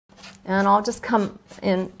And I'll just come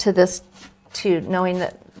into this too, knowing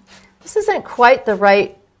that this isn't quite the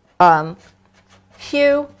right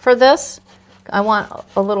hue for this. I want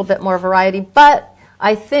a little bit more variety, but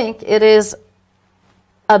I think it is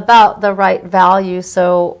about the right value,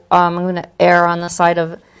 so I'm going to err on the side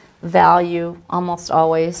of value almost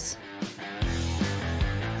always.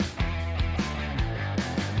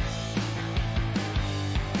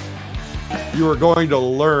 You are going to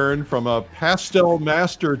learn from a pastel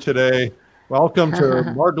master today. Welcome to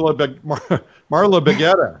Marla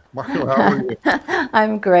Baggetta. Marla, how are you?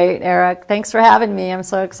 I'm great, Eric. Thanks for having me. I'm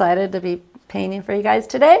so excited to be painting for you guys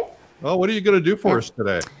today. Well, what are you going to do for us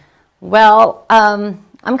today? Well, I'm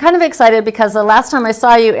kind of excited because the last time I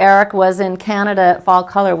saw you, Eric, was in Canada at Fall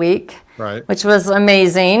Color Week, right, which was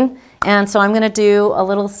amazing. And so I'm going to do a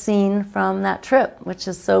little scene from that trip, which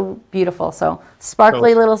is so beautiful. So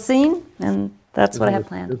sparkly little scene, and that's what I have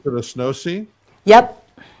planned. Is it a snow scene? Yep.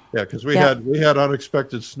 Yeah, because we had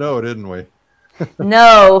unexpected snow, didn't we?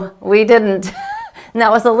 No, we didn't. And that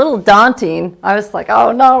was a little daunting. I was like,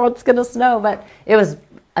 oh no, it's going to snow. But it was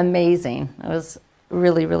amazing. It was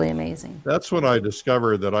really, really amazing. That's when I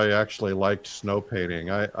discovered that I actually liked snow painting.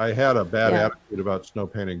 I had a bad attitude about snow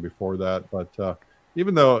painting before that, but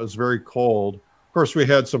even though it was very cold, of course, we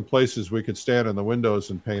had some places we could stand in the windows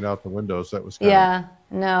and paint out the windows. That was kind of...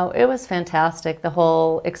 No, it was fantastic, the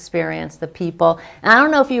whole experience, the people. And I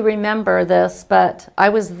don't know if you remember this, but I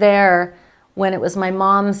was there when it was my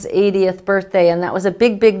mom's 80th birthday, and that was a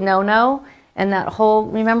big, big no-no. And that whole,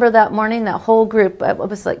 remember that morning, that whole group, it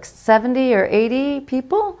was like 70 or 80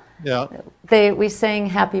 people? Yeah. We sang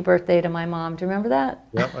happy birthday to my mom. Do you remember that?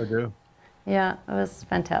 Yeah, I do. Yeah, it was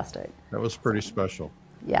fantastic. That was pretty special.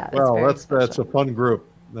 Yeah, well, that's a fun group.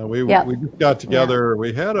 Now, we just got together.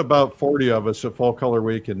 We had about 40 of us at Fall Color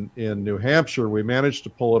Week in New Hampshire. We managed to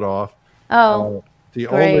pull it off. Oh, the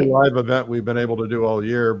great. only live event we've been able to do all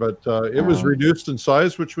year, but it was reduced in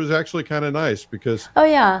size, which was actually kind of nice because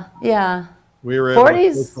we were able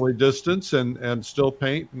to socially distance and still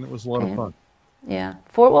paint, and it was a lot of fun. Yeah,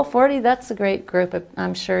 40, that's a great group.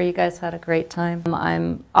 I'm sure you guys had a great time.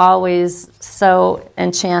 I'm always so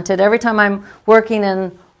enchanted. Every time I'm working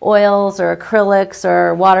in oils or acrylics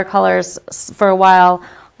or watercolors for a while,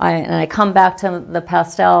 and I come back to the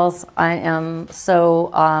pastels, I am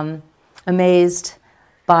so amazed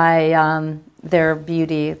by their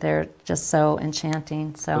beauty. They're just so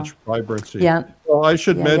enchanting. So much vibrancy. Yeah. Well, I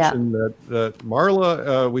should mention that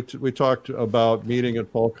Marla, we talked about meeting at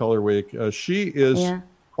Fall Color Week. She is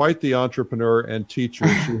quite the entrepreneur and teacher.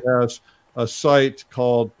 She has a site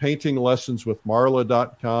called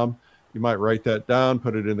paintinglessonswithmarla.com. You might write that down,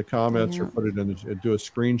 put it in the comments, or put it in, do a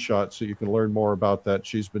screenshot so you can learn more about that.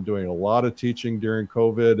 She's been doing a lot of teaching during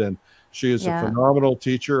COVID, and she is a phenomenal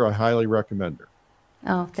teacher. I highly recommend her.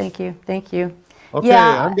 Oh, thank you. Thank you. Okay,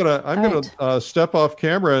 I'm gonna step off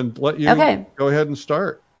camera and let you go ahead and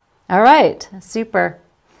start. All right, super.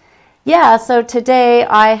 Yeah, so today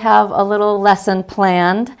I have a little lesson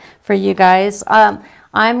planned for you guys. I'm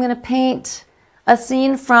going to paint a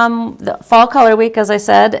scene from the Fall Color Week, as I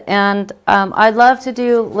said, and I'd love to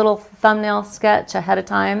do a little thumbnail sketch ahead of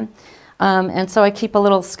time, and so I keep a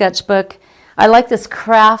little sketchbook. I like this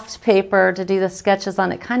craft paper to do the sketches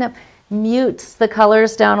on. It kind of mutes the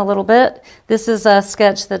colors down a little bit. This is a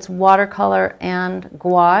sketch that's watercolor and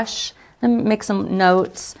gouache. Let me make some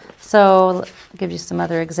notes. So I'll give you some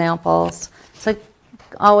other examples. So I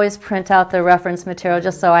always print out the reference material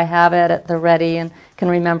just so I have it at the ready and can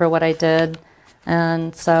remember what I did.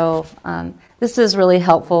 And so this is really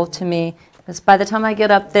helpful to me because by the time I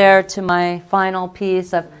get up there to my final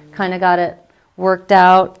piece, I've kind of got it worked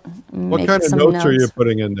out. What kind of notes are you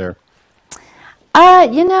putting in there?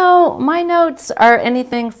 You know, my notes are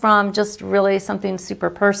anything from just really something super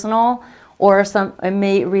personal, or it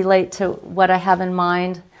may relate to what I have in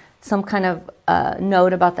mind, some kind of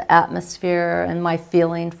note about the atmosphere and my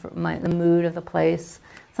feeling for the mood of the place,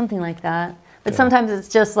 something like that. But sometimes it's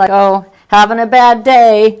just like, oh, having a bad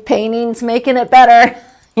day, painting's making it better,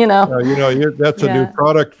 you know. That's a new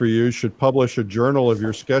product for you. You should publish a journal of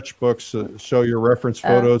your sketchbooks, show your reference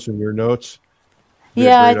photos and your notes.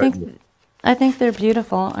 Yeah, I think they're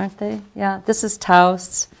beautiful, aren't they? Yeah, this is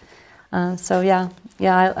Taos. So yeah,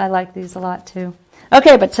 I like these a lot too.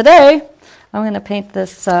 Okay, but today I'm going to paint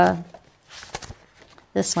this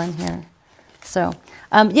this one here. So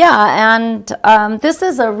this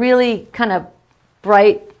is a really kind of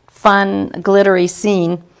bright, fun, glittery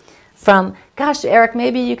scene from. Gosh, Eric,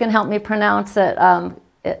 maybe you can help me pronounce it.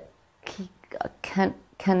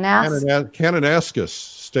 Kananaskis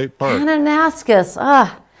State Park. Kananaskis.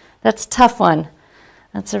 That's a tough one.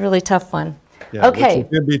 That's a really tough one. Yeah, Okay. which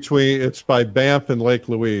is in between. It's by Banff and Lake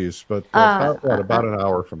Louise, but about an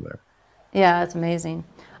hour from there. Yeah, it's amazing.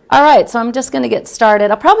 All right, so I'm just going to get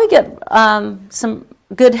started. I'll probably get some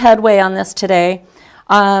good headway on this today.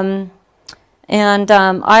 I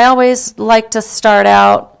always like to start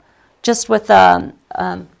out just with,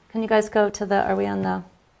 can you guys go to the, are we on the?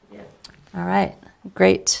 Yeah. All right,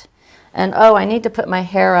 great. And oh, I need to put my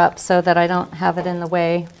hair up so that I don't have it in the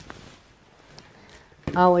way.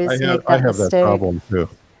 Always make that I have mistake. that problem too.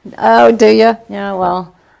 Oh, do you? Yeah,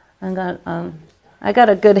 well, I got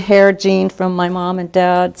a good hair gene from my mom and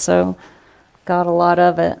dad, so got a lot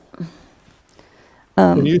of it.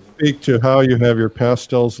 Can you speak to how you have your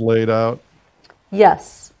pastels laid out?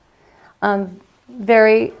 Yes.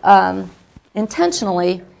 Very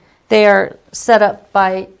intentionally, they are set up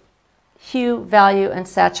by hue, value, and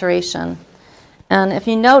saturation. And if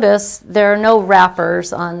you notice, there are no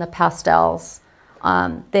wrappers on the pastels.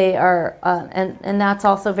 They are, and that's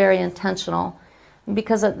also very intentional,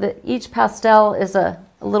 because each pastel is a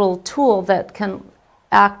little tool that can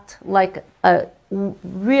act like a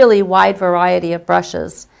really wide variety of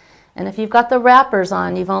brushes. And if you've got the wrappers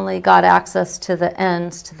on, you've only got access to the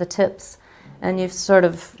ends, to the tips, and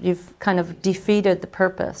you've kind of defeated the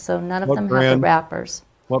purpose. So none of them have the wrappers.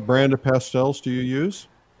 What brand of pastels do you use?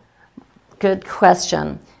 Good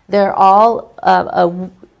question. They're all a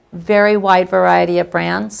very wide variety of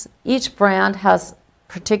brands. Each brand has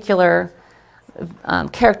particular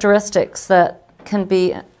characteristics that can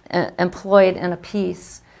be employed in a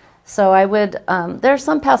piece. So I would, there are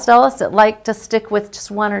some pastelists that like to stick with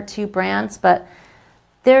just one or two brands, but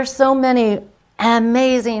there's so many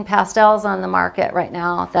amazing pastels on the market right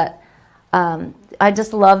now that I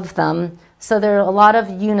just love them. So there are a lot of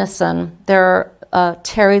Unison. There are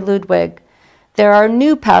Terry Ludwig. There are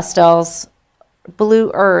new pastels, Blue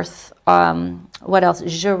Earth. What else?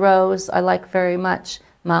 Giroux, I like very much.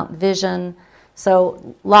 Mount Vision.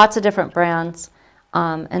 So lots of different brands,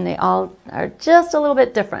 and they all are just a little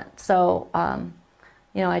bit different. So,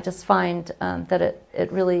 I just find that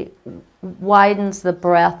it really widens the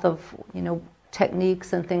breadth of,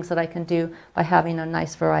 techniques and things that I can do by having a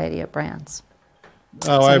nice variety of brands.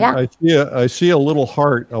 Oh, so, yeah. I see a little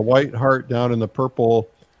heart, a white heart down in the purple.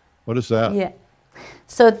 What is that? Yeah.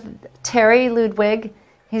 So Terry Ludwig,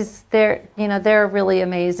 they're really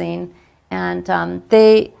amazing, and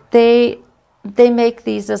they make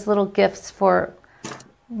these as little gifts for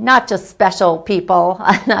not just special people,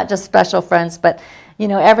 not just special friends, but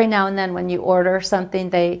every now and then when you order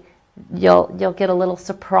something, you'll get a little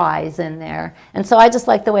surprise in there. And so I just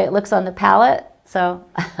like the way it looks on the palette, so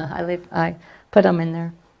I put them in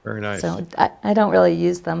there. Very nice. So I don't really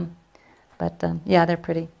use them, but yeah, they're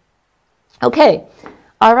pretty. Okay,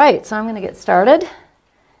 all right, so I'm going to get started.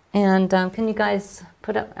 And can you guys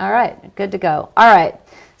put up? All right, good to go. All right,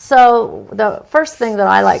 so the first thing that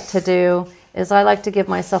I like to do is I like to give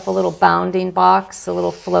myself a little bounding box, a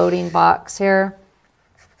little floating box here.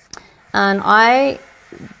 And I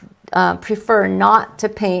prefer not to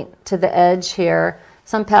paint to the edge here.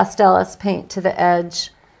 Some pastelists paint to the edge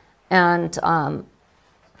and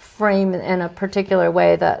frame in a particular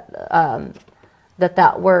way that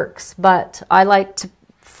that works. But I like to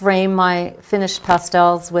frame my finished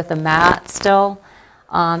pastels with a matte still.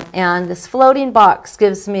 And this floating box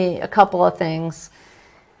gives me a couple of things.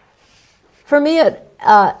 For me,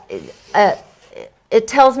 it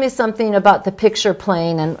tells me something about the picture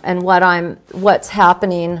plane and what's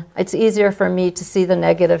happening. It's easier for me to see the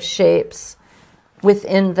negative shapes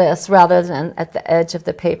within this rather than at the edge of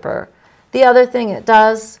the paper. The other thing it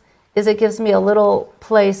does is it gives me a little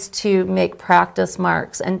place to make practice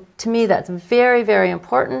marks. And to me, that's very, very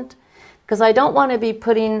important, because I don't want to be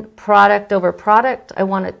putting product over product. I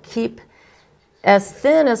want to keep as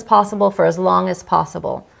thin as possible for as long as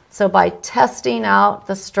possible. So by testing out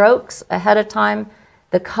the strokes ahead of time,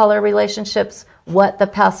 the color relationships, what the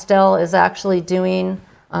pastel is actually doing,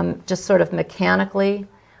 just sort of mechanically,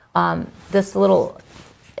 this little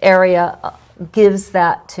area gives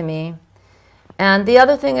that to me. And the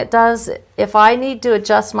other thing it does, if I need to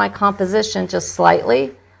adjust my composition just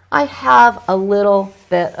slightly, I have a little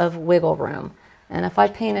bit of wiggle room. And if I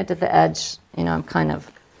paint it to the edge, I'm kind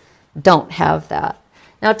of don't have that.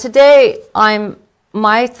 Now today,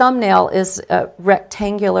 my thumbnail is a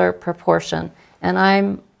rectangular proportion, and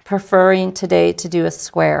I'm preferring today to do a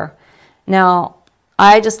square. Now,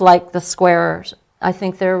 I just like the squares. I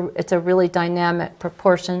think it's a really dynamic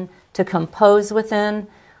proportion to compose within.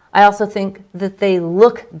 I also think that they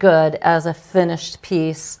look good as a finished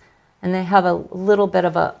piece, and they have a little bit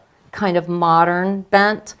of a kind of modern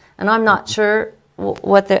bent, and I'm not sure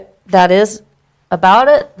what that is about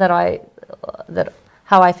it that I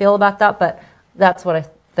how I feel about that, but that's what I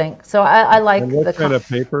think. So I like and what kind of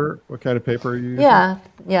paper? What kind of paper are you using?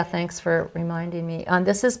 Yeah. Thanks for reminding me.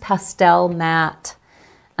 this is Pastel matte,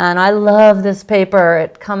 and I love this paper.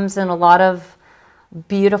 It comes in a lot of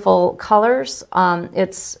beautiful colors.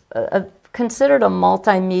 It's considered a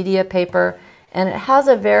multimedia paper, and it has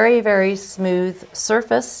a very, very smooth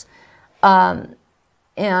surface, and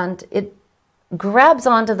it grabs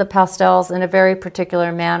onto the pastels in a very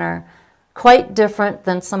particular manner, quite different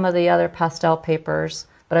than some of the other pastel papers,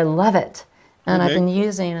 but I love it, and I've been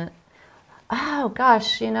using it. Oh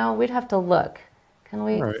gosh, we'd have to look. Can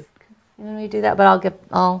we? Right. Can we do that? But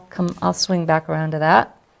I'll swing back around to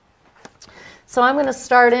that. So I'm going to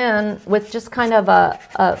start in with just kind of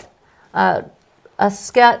a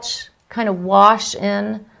sketch, kind of wash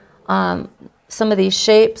in some of these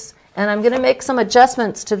shapes, and I'm going to make some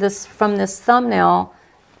adjustments to this from this thumbnail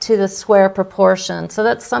to the square proportion. So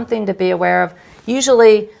that's something to be aware of.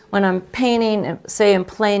 Usually when I'm painting, say in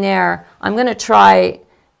plein air, I'm going to try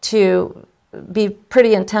to be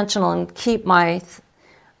pretty intentional and keep my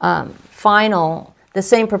final the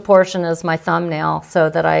same proportion as my thumbnail, so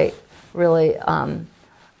that I really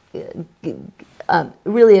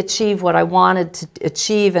really achieve what I wanted to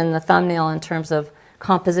achieve in the thumbnail in terms of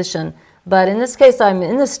composition. But in this case, I'm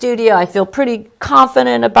in the studio. I feel pretty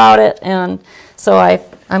confident about it, and so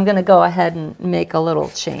I'm going to go ahead and make a little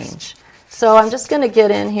change. So I'm just going to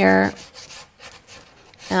get in here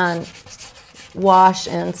and wash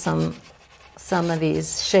in some of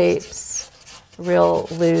these shapes real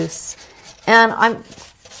loose. And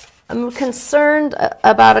I'm concerned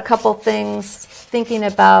about a couple things, thinking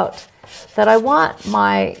about that I want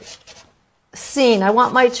my scene, I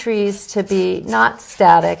want my trees to be not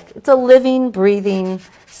static. It's a living, breathing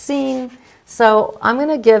scene. So I'm going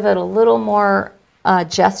to give it a little more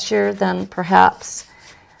gesture than perhaps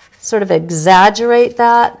sort of exaggerate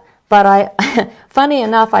that. But funny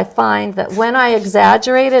enough, I find that when I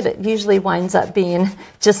exaggerate it, it usually winds up being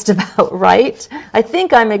just about right. I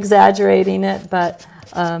think I'm exaggerating it, but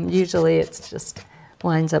usually it's just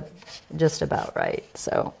winds up just about right.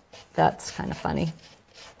 So that's kind of funny.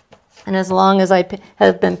 And as long as I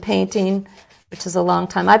have been painting, which is a long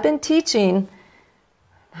time, I've been teaching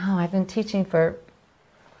for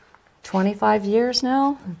 25 years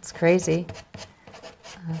now. It's crazy.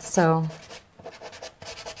 So.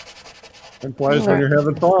 It flies when you're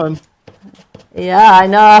having fun. Yeah, I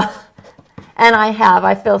know. And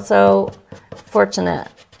I feel so fortunate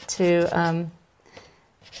to,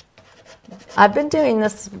 I've been doing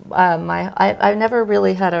this, I've never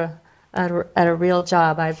really had a real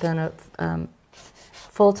job. I've been a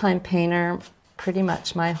full-time painter pretty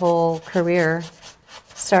much my whole career.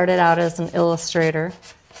 Started out as an illustrator.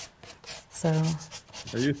 So.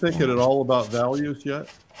 Are you thinking at all about values yet?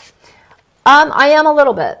 I am a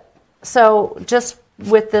little bit. So just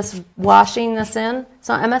with this washing this in,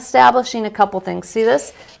 so I'm establishing a couple things. See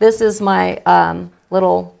this? This is my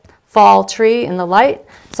little fall tree in the light.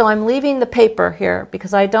 So I'm leaving the paper here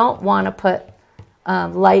because I don't want to put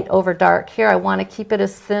light over dark here. I want to keep it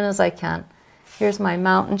as thin as I can. Here's my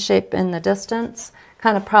mountain shape in the distance.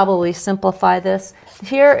 Kind of probably simplify this.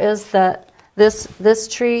 Here is this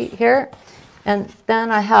tree here, and then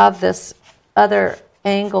I have this other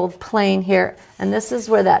angled plane here, and this is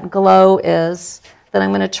where that glow is that I'm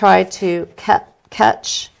going to try to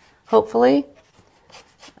catch, hopefully,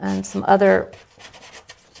 and some other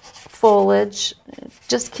foliage,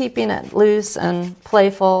 just keeping it loose and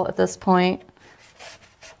playful at this point.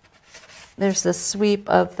 There's the sweep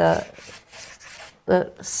of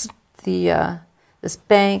this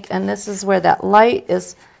bank, and this is where that light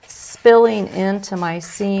is spilling into my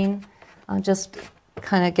scene. I'll just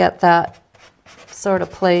kind of get that sort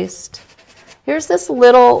of placed. Here's there's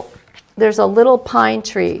a little pine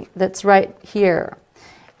tree that's right here,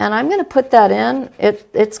 and I'm going to put that in.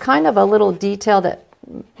 It's kind of a little detail that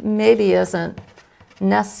maybe isn't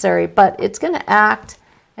necessary, but it's going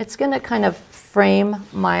to kind of frame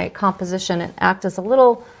my composition and act as a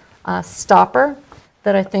little stopper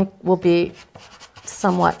that I think will be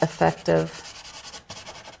somewhat effective,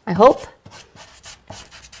 I hope.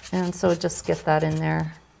 And so just get that in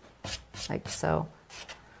there like so.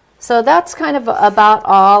 So that's kind of about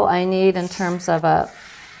all I need in terms of a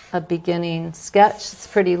beginning sketch. It's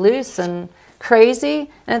pretty loose and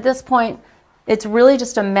crazy, and at this point it's really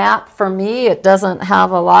just a map for me. It doesn't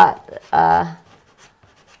have a lot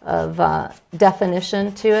of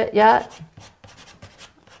definition to it yet,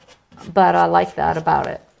 but I like that about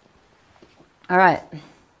it. All right,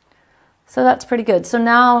 so that's pretty good. So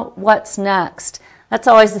now what's next? That's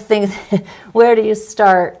always the thing. Where do you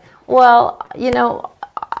start? Well,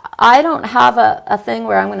 I don't have a thing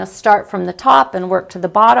where I'm going to start from the top and work to the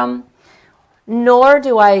bottom, nor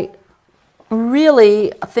do I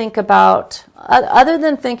really think about, other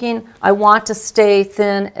than thinking I want to stay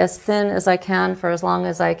thin as I can for as long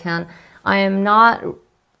as I can, I am not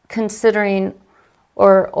considering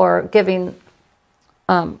or giving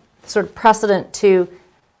sort of precedent to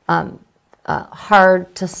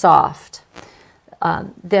hard to soft.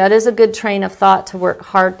 That is a good train of thought, to work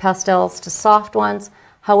hard pastels to soft ones.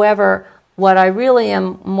 However, what I really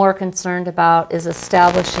am more concerned about is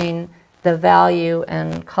establishing the value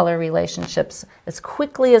and color relationships as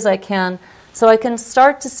quickly as I can, so I can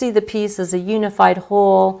start to see the piece as a unified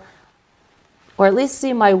whole, or at least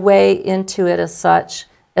see my way into it as such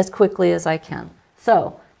as quickly as I can.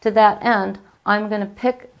 So to that end, I'm going to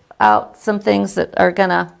pick out some things that are going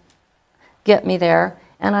to get me there,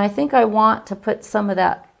 and I think I want to put some of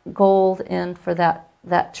that gold in for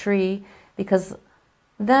that tree, because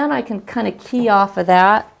then I can kind of key off of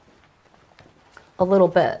that a little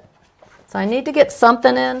bit. So I need to get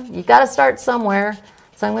something in. You got to start somewhere.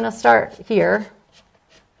 So I'm going to start here.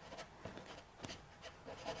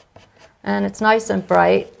 And it's nice and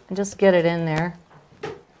bright. And just get it in there.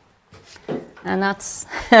 And that's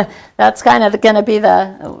that's kind of going to be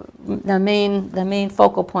the main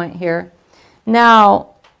focal point here.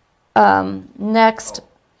 Now, next,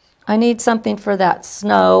 I need something for that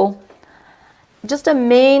snow. Just a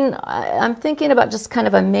main. I'm thinking about just kind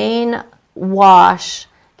of a main wash,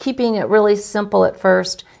 keeping it really simple at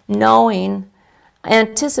first,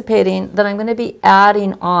 anticipating that I'm going to be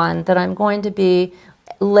adding on, that I'm going to be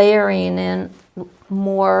layering in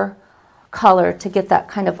more color to get that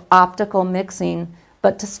kind of optical mixing,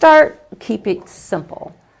 but to start, keep it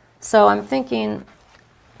simple. So I'm thinking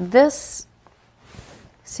this,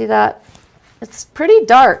 see that? It's pretty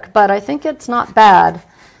dark, but I think it's not bad.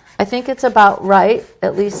 I think it's about right,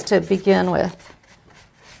 at least to begin with.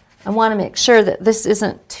 I want to make sure that this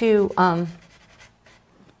isn't too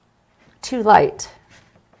light.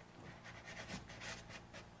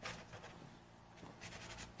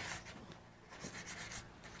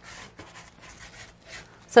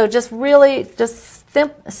 So just really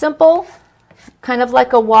simple, kind of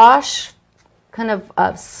like a wash, kind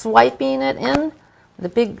of swiping it in, the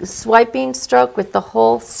big swiping stroke with the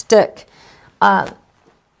whole stick.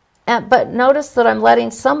 But notice that I'm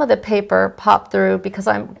letting some of the paper pop through, because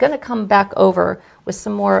I'm going to come back over with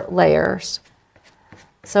some more layers.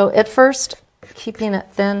 So at first, keeping it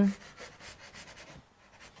thin.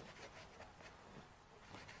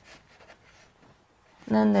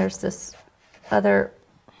 And then there's this other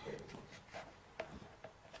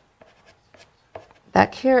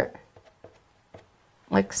back here,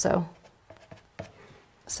 like so.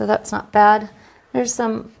 So that's not bad. There's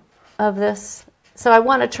some of this. So I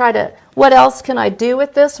want to try to, what else can I do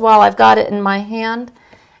with this while I've got it in my hand?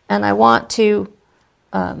 And I want to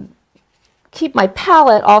keep my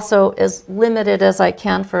palette also as limited as I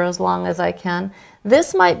can for as long as I can.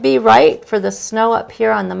 This might be right for the snow up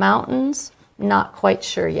here on the mountains. Not quite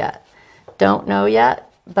sure yet. Don't know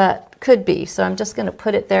yet, but could be. So I'm just going to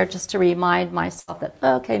put it there just to remind myself that,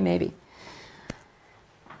 okay, maybe.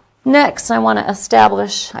 Next, I want to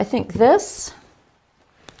establish, I think, this.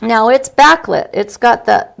 Now it's backlit. It's got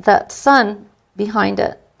that sun behind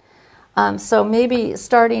it. So maybe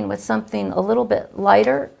starting with something a little bit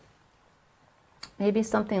lighter. Maybe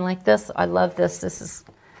something like this. I love this. This is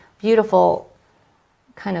beautiful,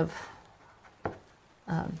 kind of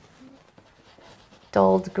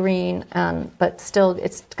dulled green, but still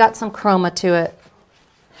it's got some chroma to it.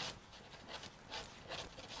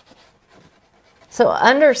 So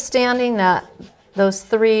understanding that those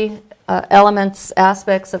three elements,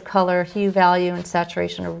 aspects of color, hue, value, and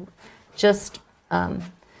saturation are just,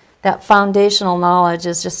 that foundational knowledge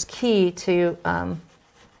is just key to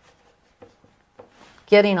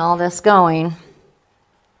getting all this going.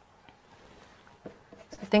 So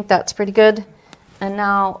I think that's pretty good. And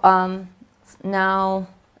now, now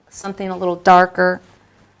something a little darker.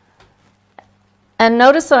 And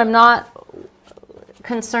notice that I'm not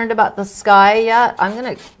concerned about the sky yet. I'm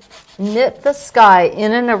going to knit the sky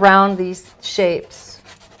in and around these shapes.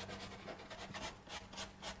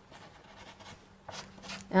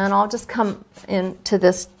 And I'll just come into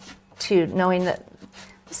this too, knowing that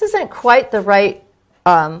this isn't quite the right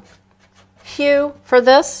hue for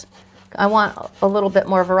this. I want a little bit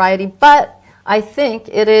more variety, but I think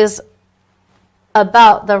it is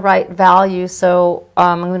about the right value, so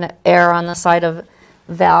I'm going to err on the side of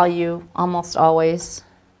value almost always.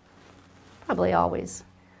 Probably always.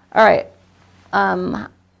 All right.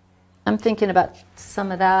 I'm thinking about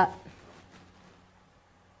some of that.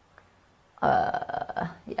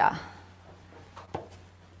 Yeah.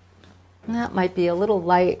 That might be a little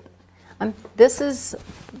light. This is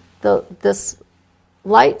this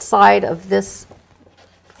light side of this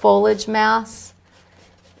foliage mass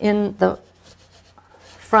in the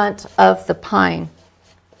front of the pine.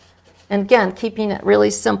 And again, keeping it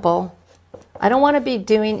really simple. I don't want to be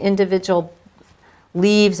doing individual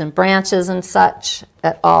leaves and branches and such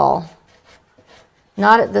at all.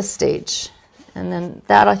 Not at this stage. And then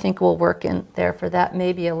that I think will work in there for that,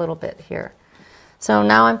 maybe a little bit here. So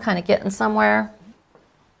now I'm kind of getting somewhere.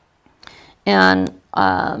 And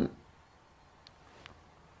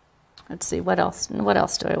let's see, what else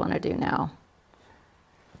do I want to do now?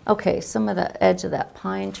 Okay, some of the edge of that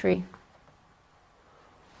pine tree.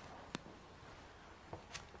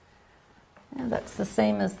 And that's the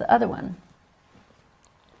same as the other one.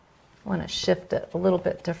 I want to shift it a little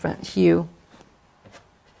bit different hue.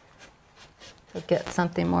 So get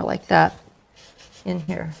something more like that in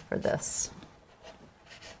here for this.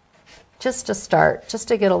 Just to start, just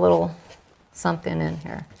to get a little something in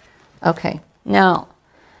here. Okay, now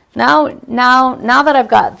that I've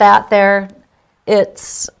got that there,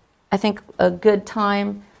 it's, I think, a good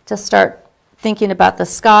time to start thinking about the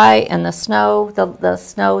sky and the snow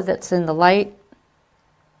that's in the light.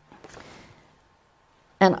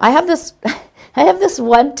 And I have this, I have this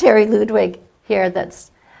one Terry Ludwig here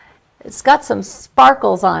it's got some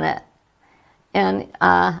sparkles on it. And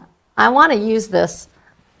I want to use this,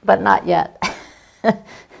 but not yet.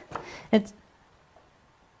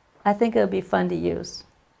 I think it'll be fun to use.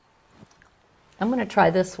 I'm going to try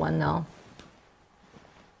this one, though,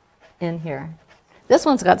 in here. This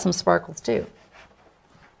one's got some sparkles, too.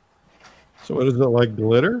 So what is it, like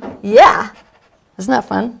glitter? Yeah. Isn't that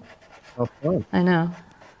fun? How fun. I know.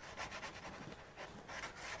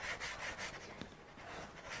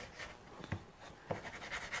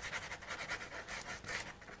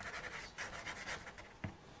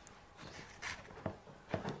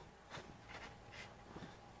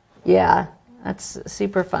 Yeah, that's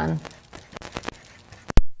super fun.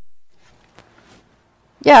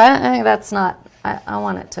 Yeah, I think that's not, I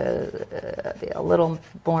want it to be a little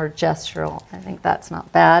more gestural. I think that's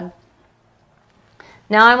not bad.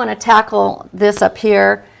 Now I want to tackle this up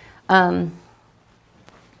here. Gosh,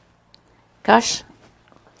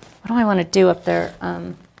 what do I want to do up there?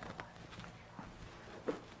 I'm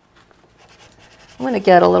going to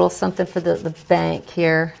get a little something for the bank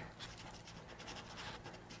here.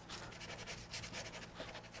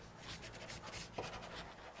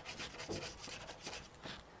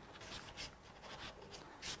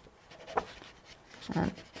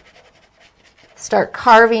 Start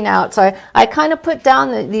carving out. So I kind of put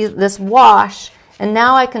down this wash, and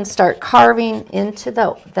now I can start carving into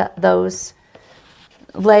those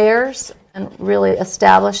layers and really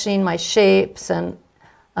establishing my shapes and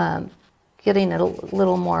getting it a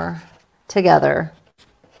little more together.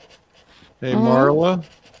 Hey, Marla,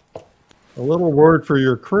 a little word for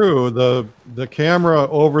your crew. The camera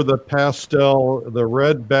over the pastel, the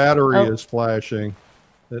red battery is flashing.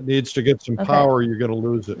 It needs to get some power. You're going to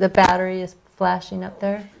lose it. The battery is flashing up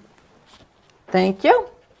there. Thank you.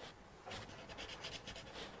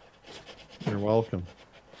 You're welcome.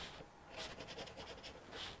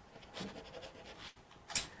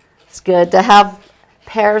 It's good to have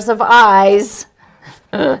pairs of eyes.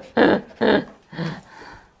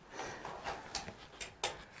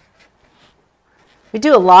 We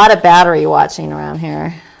do a lot of battery watching around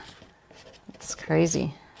here. It's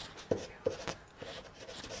crazy.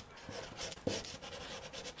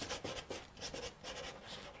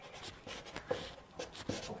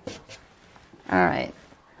 All right.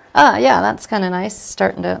 Yeah, that's kind of nice,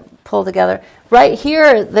 starting to pull together. Right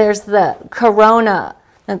here, there's the corona,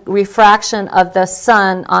 the refraction of the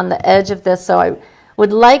sun on the edge of this, so I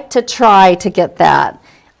would like to try to get that.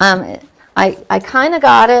 I kind of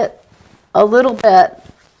got it a little bit,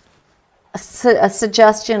 a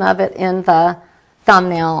suggestion of it in the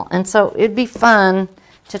thumbnail, and so it'd be fun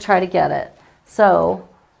to try to get it. So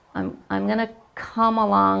I'm going to come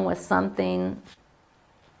along with something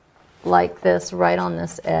like this right on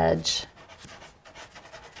this edge.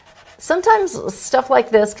 Sometimes stuff like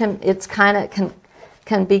this can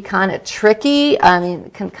be kind of tricky. I mean,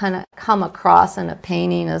 it can kind of come across in a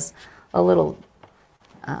painting as a little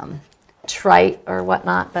trite or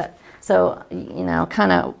whatnot. But so, you know,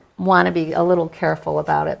 kind of want to be a little careful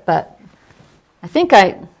about it. But I think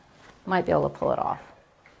I might be able to pull it off.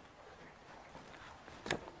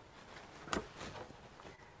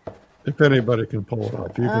 If anybody can pull it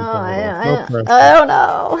off, you can pull it off. No pressure. I don't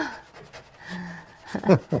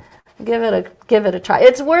know. Give it a try.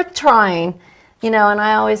 It's worth trying You know, and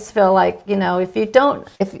I always feel like, you know, if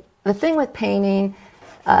the thing with painting,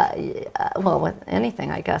 well, with anything,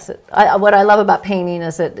 I guess, what I love about painting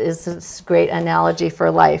is it is this great analogy for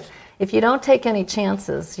life. If you don't take any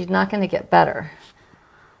chances, you're not going to get better.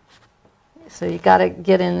 So you got to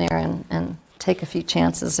get in there and take a few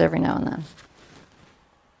chances every now and then.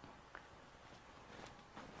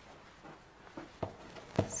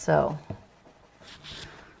 So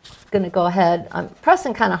I'm going to go ahead. I'm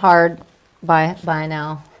pressing kind of hard by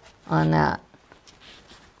now on that,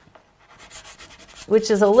 which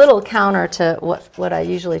is a little counter to what I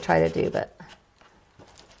usually try to do, but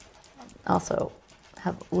also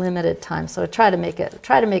have limited time, so try to make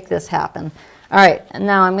this happen. All right, and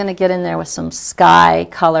now I'm going to get in there with some sky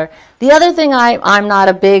color. The other thing I'm not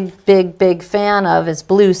a big fan of is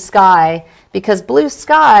blue sky, because blue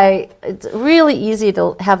sky, it's really easy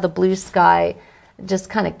to have the blue sky just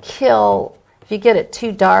kind of kill. If you get it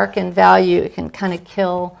too dark in value, it can kind of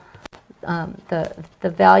kill the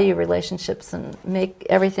value relationships and make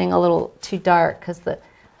everything a little too dark, because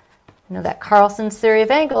that Carlson's theory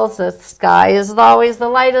of angles, the sky is always the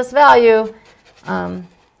lightest value.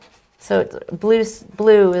 So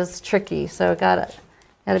blue is tricky, so gotta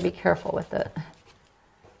be careful with it.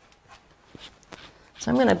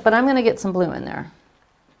 So I'm gonna get some blue in there,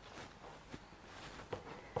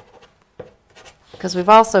 because we've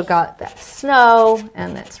also got that snow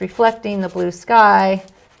and it's reflecting the blue sky,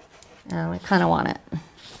 and we kind of want it.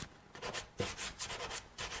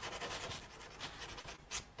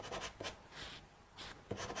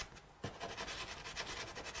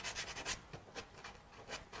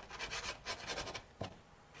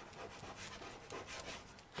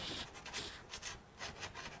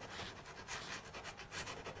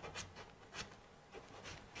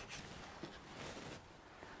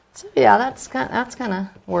 So yeah, that's kind of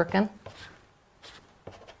working.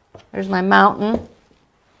 There's my mountain.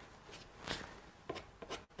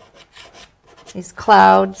 These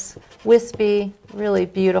clouds, wispy, really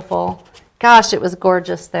beautiful. Gosh, it was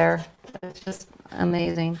gorgeous there. It's just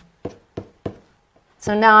amazing.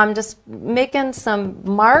 So now I'm just making some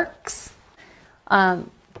marks, kind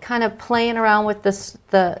of playing around with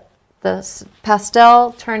the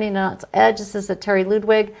pastel, turning it on its edge. This is a Terry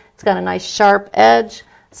Ludwig. It's got a nice sharp edge,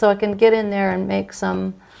 so I can get in there and make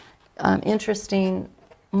some interesting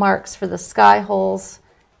marks for the sky holes.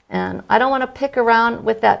 And I don't want to pick around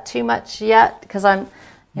with that too much yet, because I've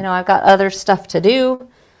got other stuff to do.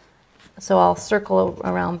 So I'll circle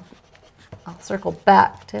around. I'll circle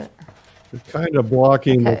back to it. You're kind of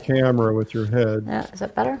blocking the camera with your head. Yeah, is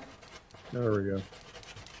that better? There we go.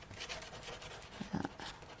 Yeah.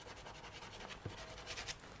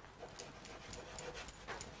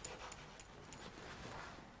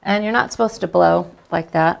 And you're not supposed to blow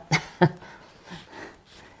like that.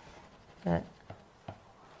 But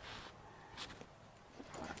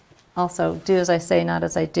also, do as I say, not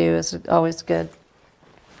as I do is always good.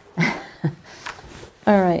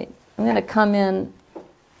 All right, I'm going to come in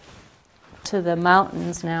to the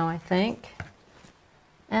mountains now, I think.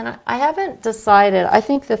 And I haven't decided. I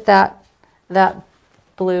think that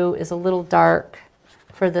blue is a little dark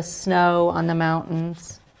for the snow on the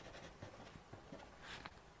mountains.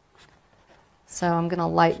 So I'm going to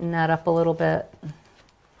lighten that up a little bit.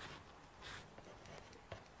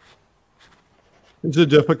 Is it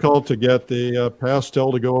difficult to get the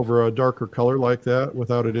pastel to go over a darker color like that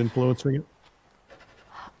without it influencing it?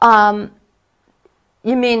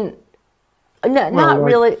 You mean, no, not like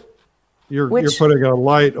really. You're putting a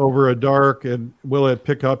light over a dark, and will it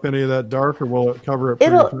pick up any of that dark, or will it cover it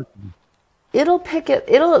pretty quickly? It'll pick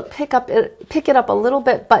it up a little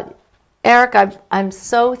bit, but Eric, I'm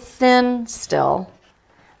so thin still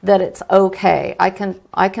that it's okay. I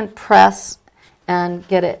can press and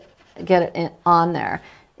get it on there.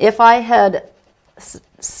 If I had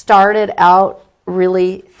started out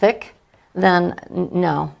really thick, then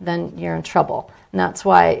no, then you're in trouble. And that's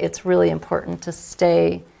why it's really important to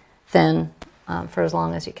stay thin for as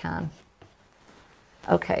long as you can.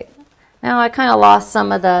 Okay, now I kind of lost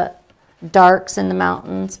some of the darks in the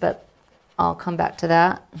mountains, but I'll come back to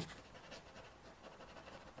that.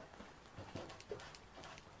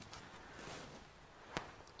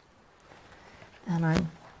 And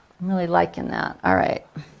I'm really liking that. All right.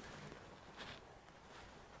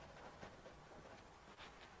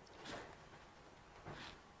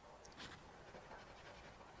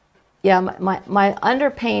 Yeah, my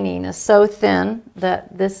underpainting is so thin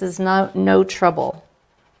that this is no trouble.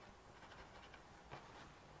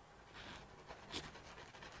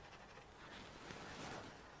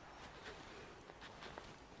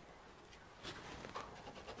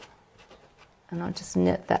 And I'll just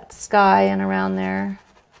knit that sky in around there.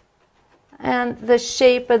 And the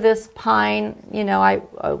shape of this pine, you know, I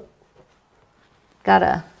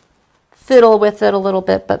gotta fiddle with it a little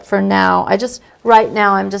bit, but for now, right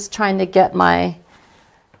now I'm just trying to get my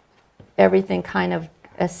everything kind of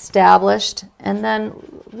established. And then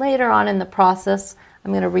later on in the process,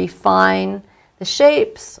 I'm going to refine the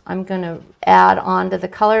shapes. I'm going to add on to the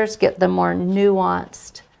colors, get the more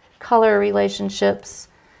nuanced color relationships,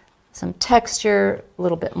 some texture, a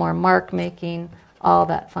little bit more mark making, all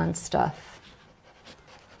that fun stuff.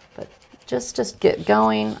 But just get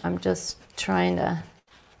going. I'm just trying to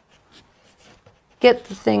get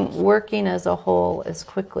the thing working as a whole as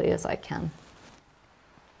quickly as I can.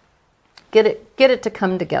 Get it to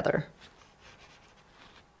come together.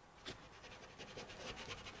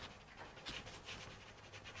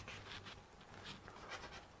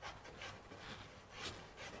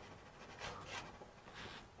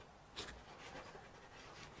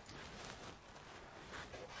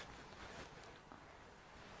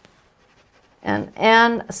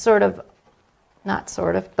 And sort of, not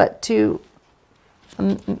sort of, but to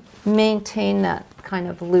maintain that kind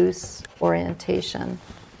of loose orientation.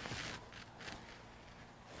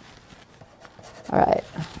 All right.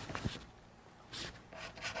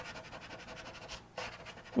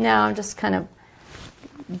 Now I'm just kind of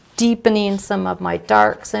deepening some of my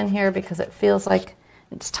darks in here because it feels like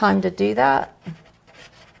it's time to do that.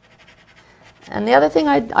 And the other thing,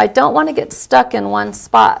 I don't want to get stuck in one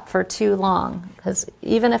spot for too long, because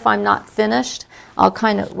even if I'm not finished, I'll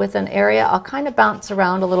kind of, with an area, I'll kind of bounce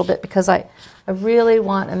around a little bit because I really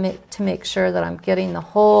want to make sure that I'm getting the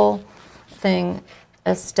whole thing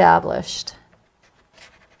established.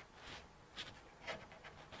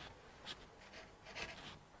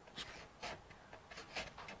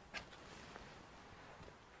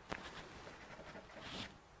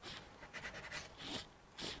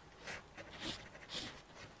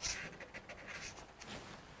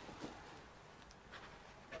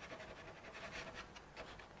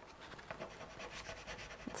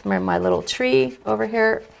 My little tree over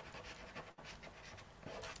here.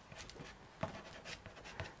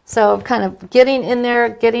 So kind of getting in there,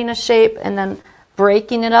 getting a shape, and then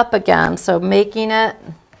breaking it up again. So making it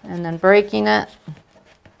and then breaking it.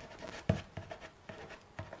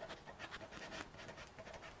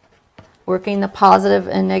 Working the positive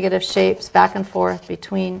and negative shapes back and forth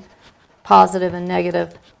between positive and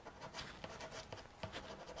negative.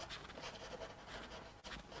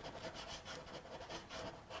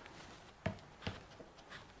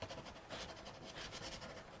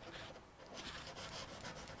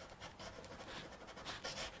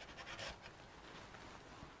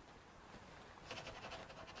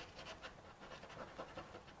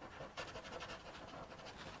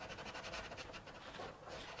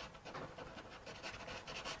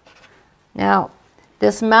 Now,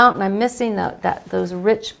 this mountain, I'm missing those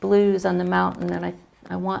rich blues on the mountain, and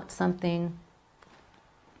I want something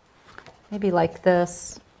maybe like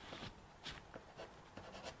this.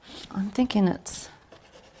 I'm thinking it's...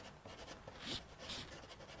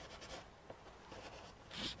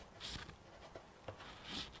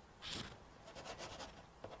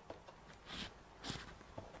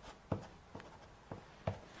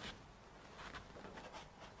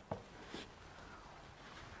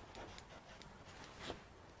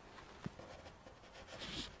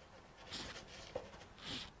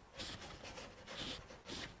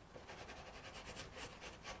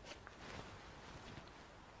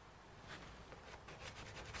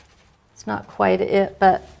 It's not quite it,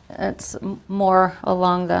 but it's more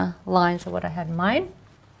along the lines of what I had in mind.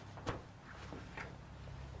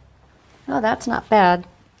 Oh, that's not bad.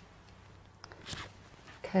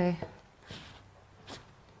 Okay.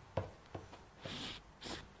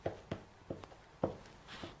 A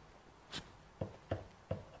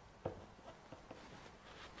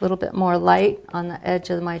little bit more light on the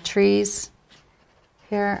edge of my trees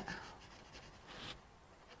here.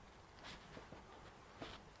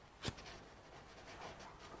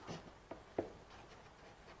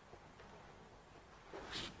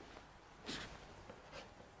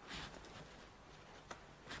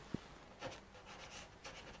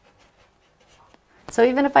 So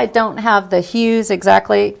even if I don't have the hues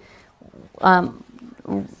exactly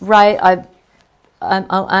right,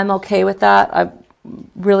 I'm okay with that. I'm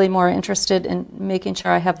really more interested in making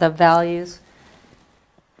sure I have the values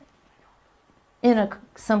in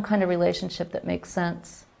some kind of relationship that makes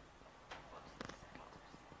sense.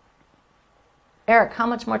 Eric, how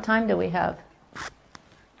much more time do we have?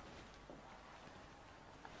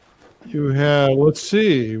 You have, let's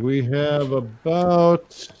see, we have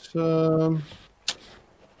about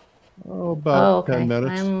Oh, about okay. 10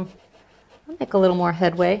 minutes. I'll make a little more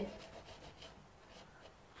headway.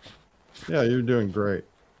 Yeah, you're doing great.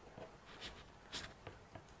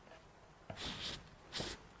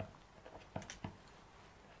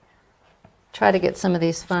 Try to get some of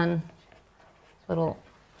these fun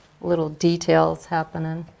little details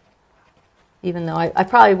happening, even though I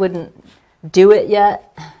probably wouldn't do it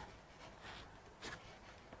yet.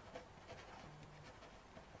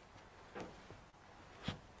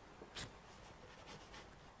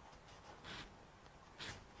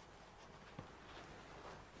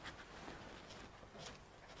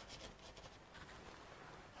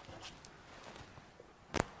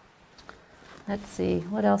 Let's see,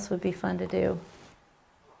 what else would be fun to do?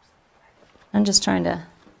 I'm just trying to,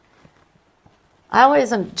 I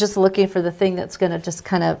always am just looking for the thing that's going to just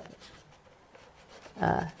kind of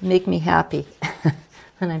make me happy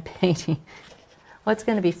when I'm painting. What's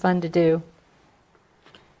going to be fun to do?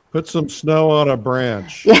 Put some snow on a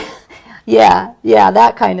branch. Yeah,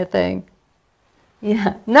 that kind of thing.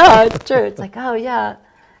 Yeah, no, it's true. It's like, oh yeah,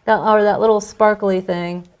 or that little sparkly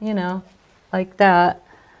thing, you know, like that.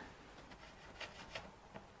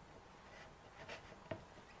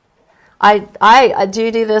 I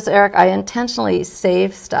do this, Eric. I intentionally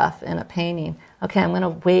save stuff in a painting. Okay, I'm going to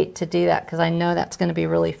wait to do that because I know that's going to be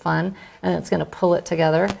really fun and it's going to pull it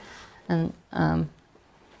together. And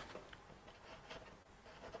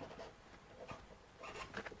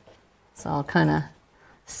so I'll kind of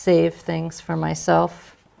save things for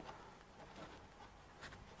myself.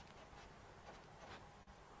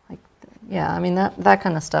 Like, yeah, I mean, that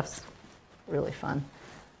kind of stuff's really fun.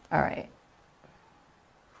 All right.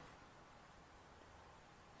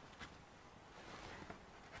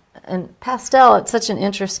 And pastel, it's such an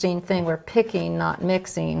interesting thing. We're picking, not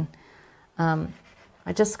mixing. I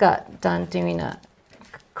just got done doing a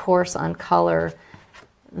course on color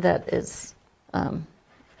that is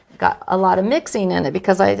got a lot of mixing in it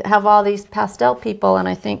because I have all these pastel people, and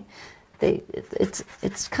I think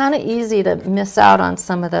it's kind of easy to miss out on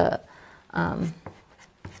some of the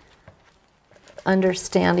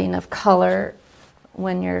understanding of color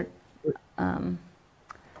when you're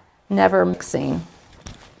never mixing.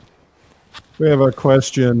 We have a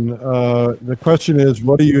question. The question is,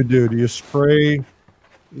 what do you do? Do you spray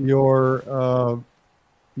your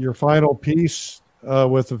final piece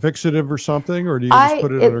with a fixative or something, or do you just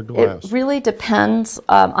put it under glass? It really depends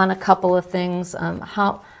on a couple of things.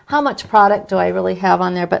 How much product do I really have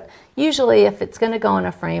on there? But usually, if it's going to go in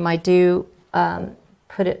a frame, I do I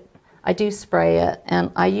do spray it,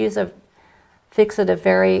 and I use a fixative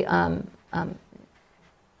very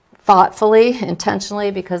thoughtfully,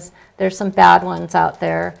 intentionally, because there's some bad ones out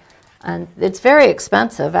there, and it's very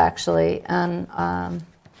expensive actually, and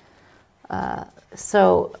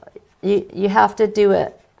so you have to do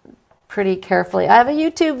it pretty carefully. I have a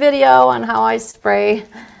YouTube video on how I spray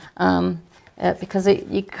because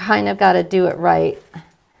you kind of got to do it right.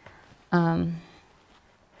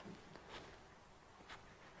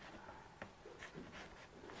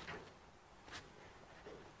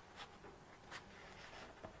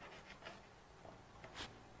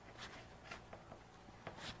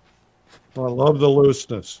 I love the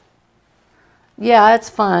looseness. Yeah, it's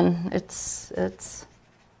fun. It's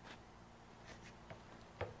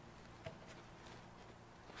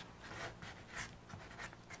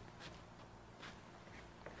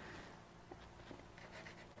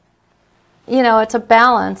you know, it's a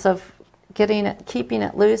balance of keeping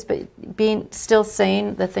it loose, but still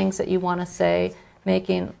saying the things that you want to say,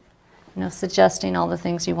 making, suggesting all the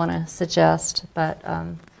things you want to suggest, but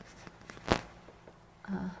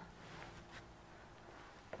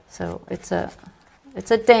so it's a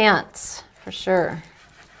dance for sure.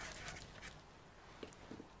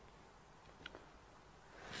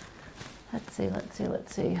 Let's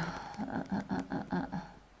see.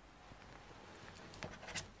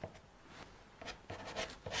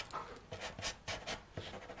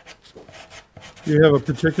 Do you have a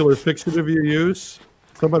particular fixative you use?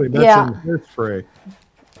 Somebody mentioned hairspray.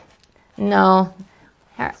 No.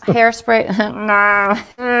 Hairspray, no.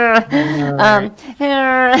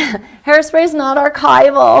 Hairspray is not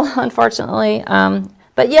archival, unfortunately.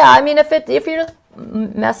 But yeah, I mean, if you're just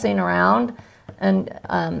messing around, and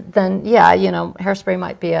then yeah, hairspray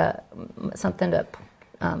might be something to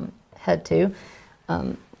head to.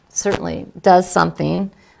 Certainly does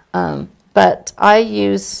something. But I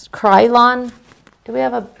use Krylon. Do we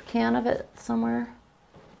have a can of it somewhere?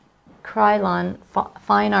 Krylon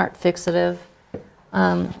Fine Art Fixative.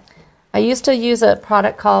 I used to use a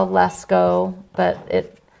product called Let's Go,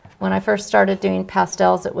 but when I first started doing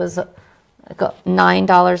pastels, it was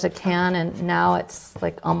 $9 a can, and now it's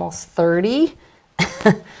like almost 30.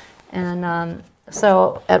 And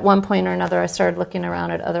so at one point or another, I started looking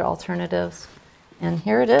around at other alternatives. And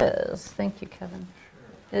here it is. Thank you, Kevin.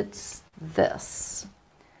 It's this.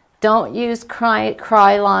 Don't use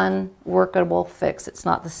Krylon workable fix. It's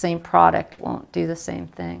not the same product. It won't do the same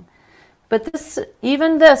thing. But this,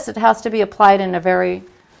 even this, it has to be applied in a very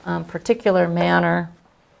particular manner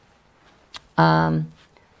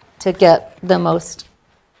to get the most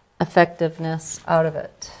effectiveness out of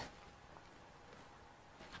it.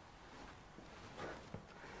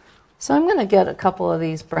 So I'm going to get a couple of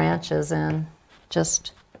these branches in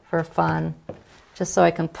just for fun, just so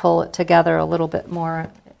I can pull it together a little bit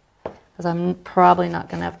more, because I'm probably not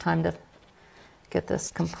going to have time to get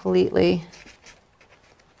this completely.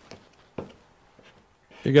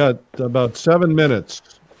 You got about 7 minutes.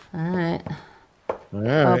 All right. All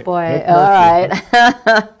right. Oh boy. All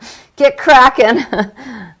right. Get cracking.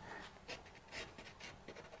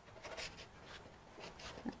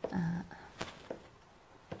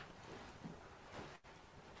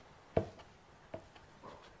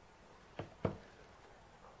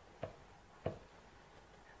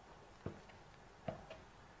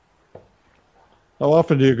 How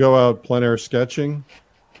often do you go out plein air sketching?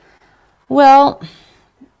 Well,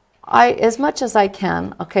 as much as I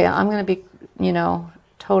can. Okay, I'm going to be,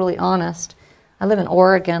 totally honest. I live in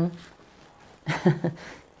Oregon.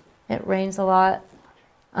 It rains a lot.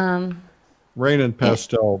 Rain and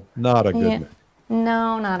pastel, not a good mix.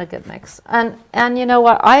 No, not a good mix. And you know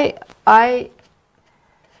what? I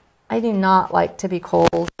do not like to be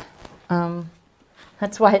cold.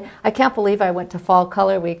 That's why I can't believe I went to Fall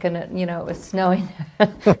Color Week and it was snowing.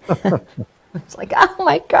 It's like, oh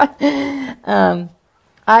my God.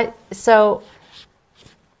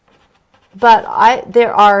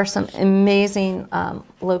 There are some amazing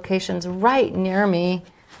locations right near me.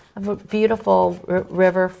 I have a beautiful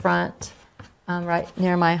riverfront right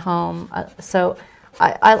near my home. So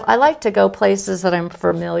I like to go places that I'm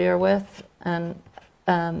familiar with and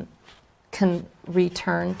can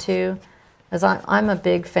return to. As I'm a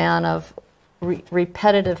big fan of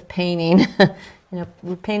repetitive painting,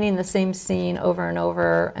 painting the same scene over and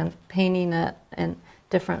over and painting it in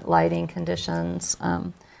different lighting conditions.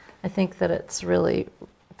 I think that it's a really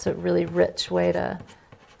rich way to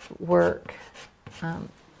work. And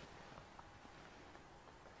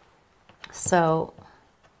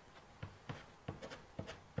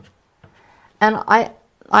I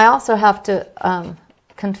also have to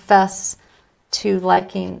confess to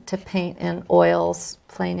liking to paint in oils,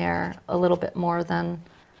 plein air, a little bit more than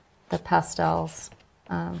the pastels.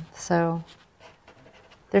 So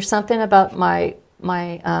there's something about my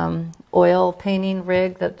oil painting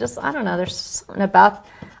rig that just, I don't know, there's something about,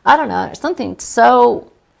 there's something so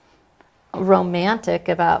romantic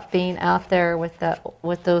about being out there with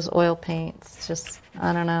those oil paints. Just,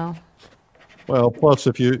 I don't know. Well, plus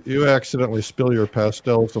if you accidentally spill your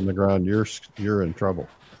pastels on the ground, you're in trouble.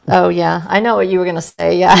 Oh yeah, I know what you were going to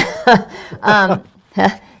say. Yeah,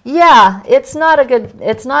 yeah, it's not a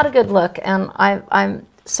good look, and I'm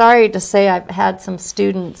sorry to say I've had some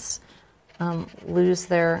students lose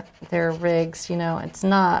their rigs. It's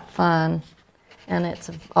not fun, and it's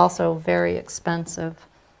also very expensive.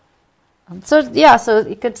 So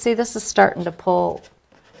you could see this is starting to pull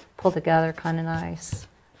together kind of nice.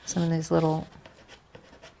 Some of these little.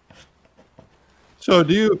 So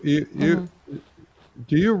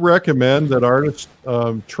do you recommend that artists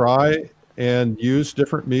try and use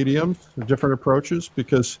different mediums, different approaches?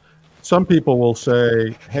 Because some people will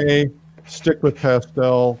say, hey, stick with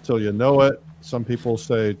pastel till you know it. Some people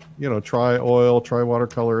say, try oil, try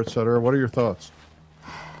watercolor, etc. What are your thoughts?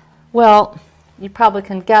 Well, you probably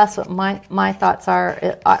can guess what my thoughts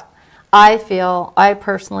are. I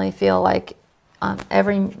personally feel like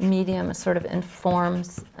every medium sort of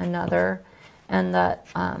informs another, and that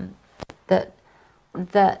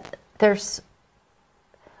there's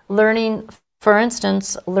learning, for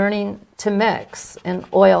instance, learning to mix in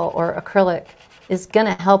oil or acrylic is going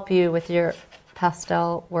to help you with your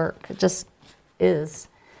pastel work. It just is.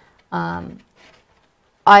 I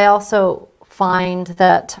also find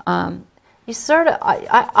that you sort of,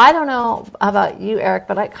 I don't know about you, Eric,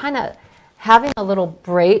 but I kind of, having a little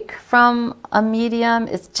break from a medium,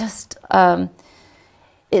 it's just,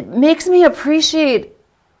 it makes me appreciate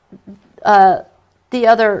the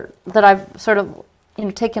other that I've sort of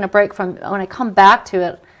taken a break from. When I come back to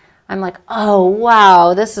it, I'm like, oh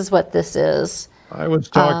wow, this is what this is. I was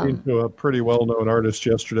talking to a pretty well-known artist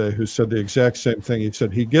yesterday who said the exact same thing. He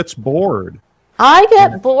said he gets bored I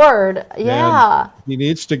get bored. Yeah. And he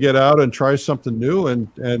needs to get out and try something new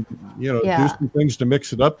and do Yeah. some things to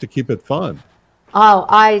mix it up to keep it fun.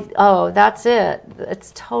 That's it.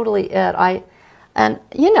 It's totally it.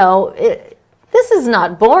 This is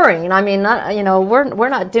not boring. I mean, we're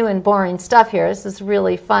not doing boring stuff here. This is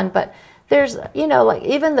really fun. But there's, like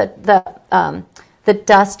even the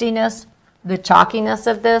dustiness, the chalkiness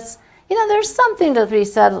of this. There's something to be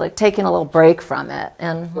said, like taking a little break from it,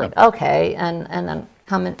 and like okay, and then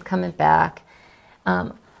coming back.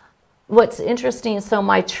 What's interesting? So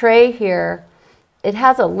my tray here, it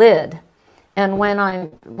has a lid. And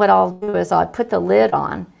what I'll do is I'll put the lid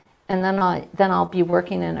on, and then I'll be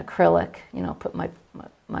working in acrylic. Put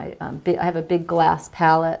I have a big glass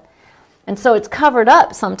palette, and so it's covered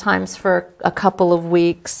up sometimes for a couple of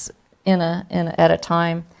weeks at a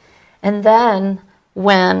time, and then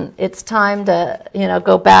when it's time to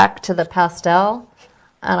go back to the pastel,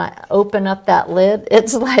 and I open up that lid,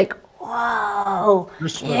 it's like, whoa,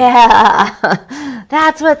 yeah,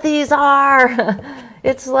 that's what these are.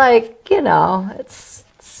 It's like, it's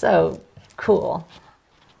so cool.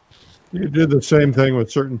 You do the same thing with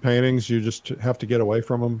certain paintings. You just have to get away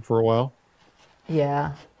from them for a while.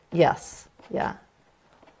 Yeah. Yes. Yeah.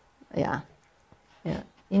 Yeah. Yeah.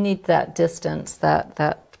 You need that distance,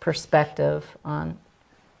 that perspective on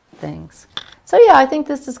things. So yeah, I think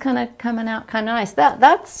this is kind of coming out kind of nice.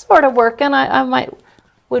 That's sort of working. I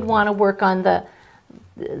would want to work on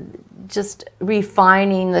just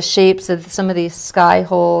refining the shapes of some of these sky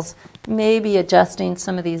holes, maybe adjusting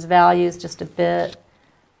some of these values just a bit,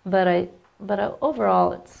 but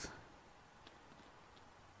overall it's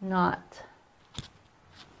not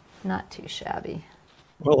too shabby.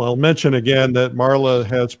 Well, I'll mention again that Marla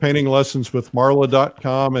has painting lessons with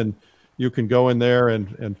marla.com, and you can go in there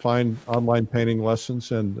and find online painting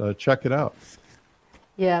lessons and check it out.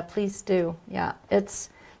 Yeah, please do. Yeah,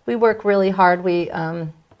 we work really hard.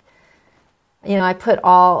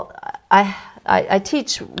 I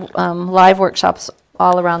teach live workshops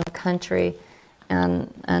all around the country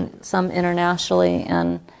and some internationally.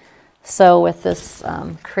 And so with this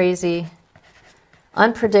crazy,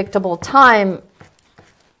 unpredictable time,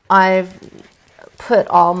 I've put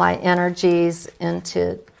all my energies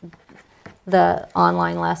into the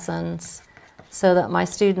online lessons so that my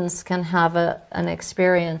students can have an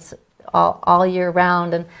experience all year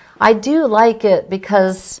round. And I do like it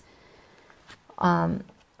because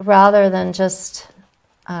rather than just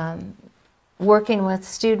working with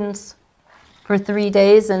students for 3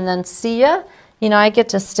 days and then see ya, I get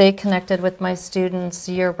to stay connected with my students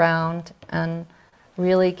year round and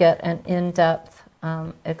really get an in-depth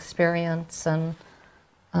experience. And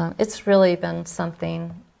it's really been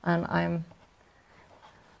something. And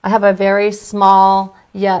I have a very small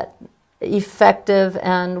yet effective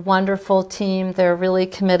and wonderful team. They're really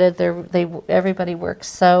committed. Everybody works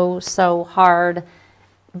so hard.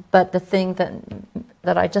 But the thing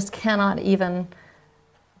that I just cannot even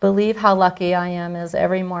believe how lucky I am is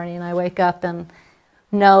every morning I wake up and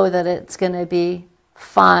know that it's going to be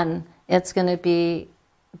fun. It's going to be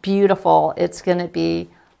beautiful. It's going to be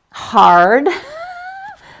hard.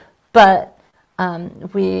 But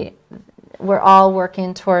we're all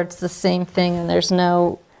working towards the same thing, and there's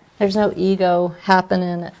no ego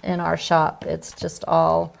happening in our shop. It's just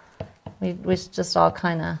all we just all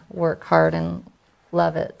kind of work hard and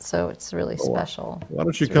love it. So it's really special. Why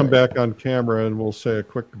don't you come back on camera and we'll say a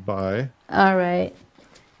quick goodbye. All right.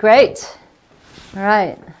 Great. All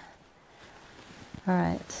right.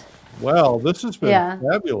 Well, this has been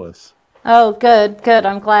fabulous. Oh, good.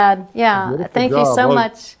 I'm glad. Yeah. Beautiful Thank job. you so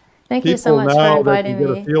much. Thank you so much for inviting me.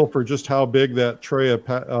 People now get a feel for just how big that tray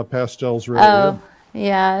of pastels really is.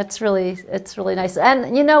 Yeah, it's really nice.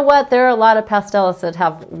 And you know what? There are a lot of pastelists that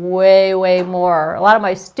have way more. A lot of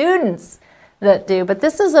my students that do, but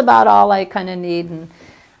this is about all I kind of need. And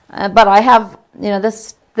but I have,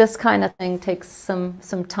 this kind of thing takes some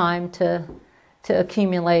time to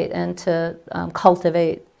accumulate and to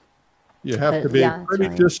cultivate. You have to be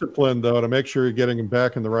pretty disciplined, though, to make sure you're getting them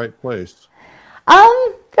back in the right place.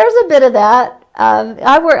 There's a bit of that.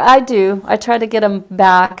 I do. I try to get them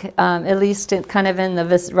back, at least kind of in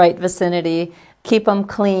the right vicinity. Keep them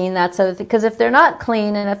clean. That's other thing. Because if they're not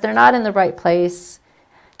clean and if they're not in the right place,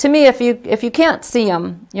 to me, if you can't see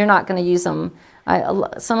them, you're not going to use them.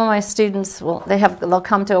 Some of my students they'll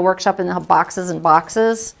come to a workshop and they'll have boxes and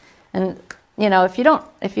boxes, and if you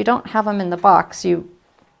don't have them in the box, if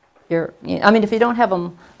you don't have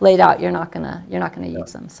them laid out, you're not gonna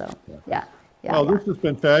use them. So yeah. Well, this has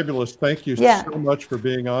been fabulous. Thank you so much for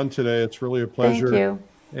being on today. It's really a pleasure. Thank you.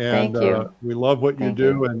 And Thank you. We love what you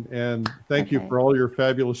do, and thank you for all your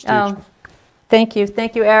fabulous teaching. Thank you.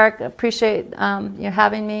 Thank you, Eric. Appreciate you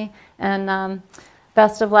having me. And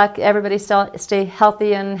best of luck. Everybody stay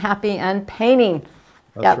healthy and happy and painting.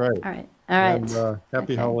 That's right. All right. All right. And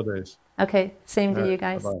happy holidays. Okay. Same to you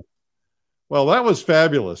guys. Bye-bye. Well, that was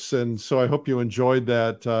fabulous. And so I hope you enjoyed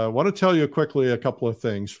that. I want to tell you quickly a couple of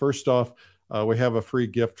things. First off, we have a free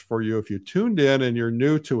gift for you. If you tuned in and you're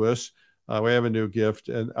new to us, we have a new gift.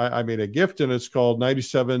 And I mean a gift, and it's called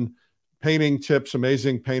 97 Painting Tips,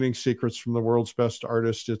 Amazing Painting Secrets from the World's Best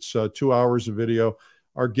Artists. It's 2 hours of video.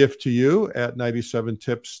 Our gift to you at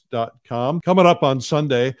 97tips.com. Coming up on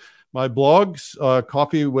Sunday, my blog's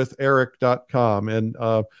coffeewitheric.com. And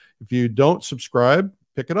if you don't subscribe,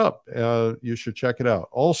 pick it up. You should check it out.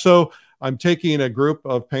 Also, I'm taking a group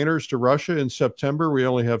of painters to Russia in September. We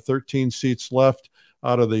only have 13 seats left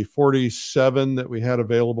out of the 47 that we had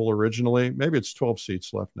available originally. Maybe it's 12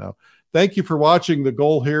 seats left now. Thank you for watching. The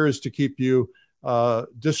goal here is to keep you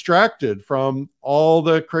distracted from all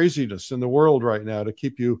the craziness in the world right now, to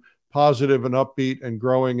keep you positive and upbeat and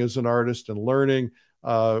growing as an artist and learning.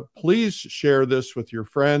 Please share this with your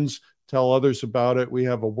friends. Tell others about it. We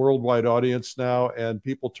have a worldwide audience now, and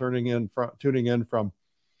people tuning in from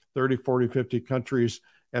 30, 40, 50 countries,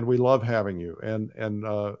 and we love having you. And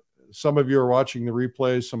some of you are watching the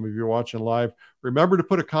replays, some of you are watching live. Remember to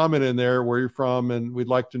put a comment in there where you're from, and we'd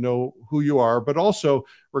like to know who you are. But also,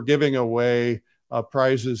 we're giving away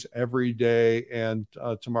prizes every day, and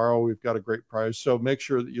tomorrow we've got a great prize. So make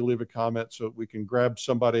sure that you leave a comment so we can grab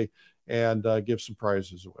somebody and give some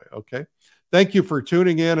prizes away, okay? Thank you for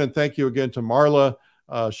tuning in, and thank you again to Marla.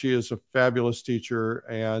 She is a fabulous teacher,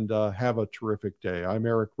 and have a terrific day. I'm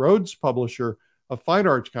Eric Rhodes, publisher of Fine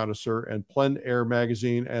Arts Connoisseur and Plein Air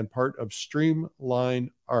Magazine, and part of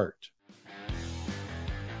Streamline Art.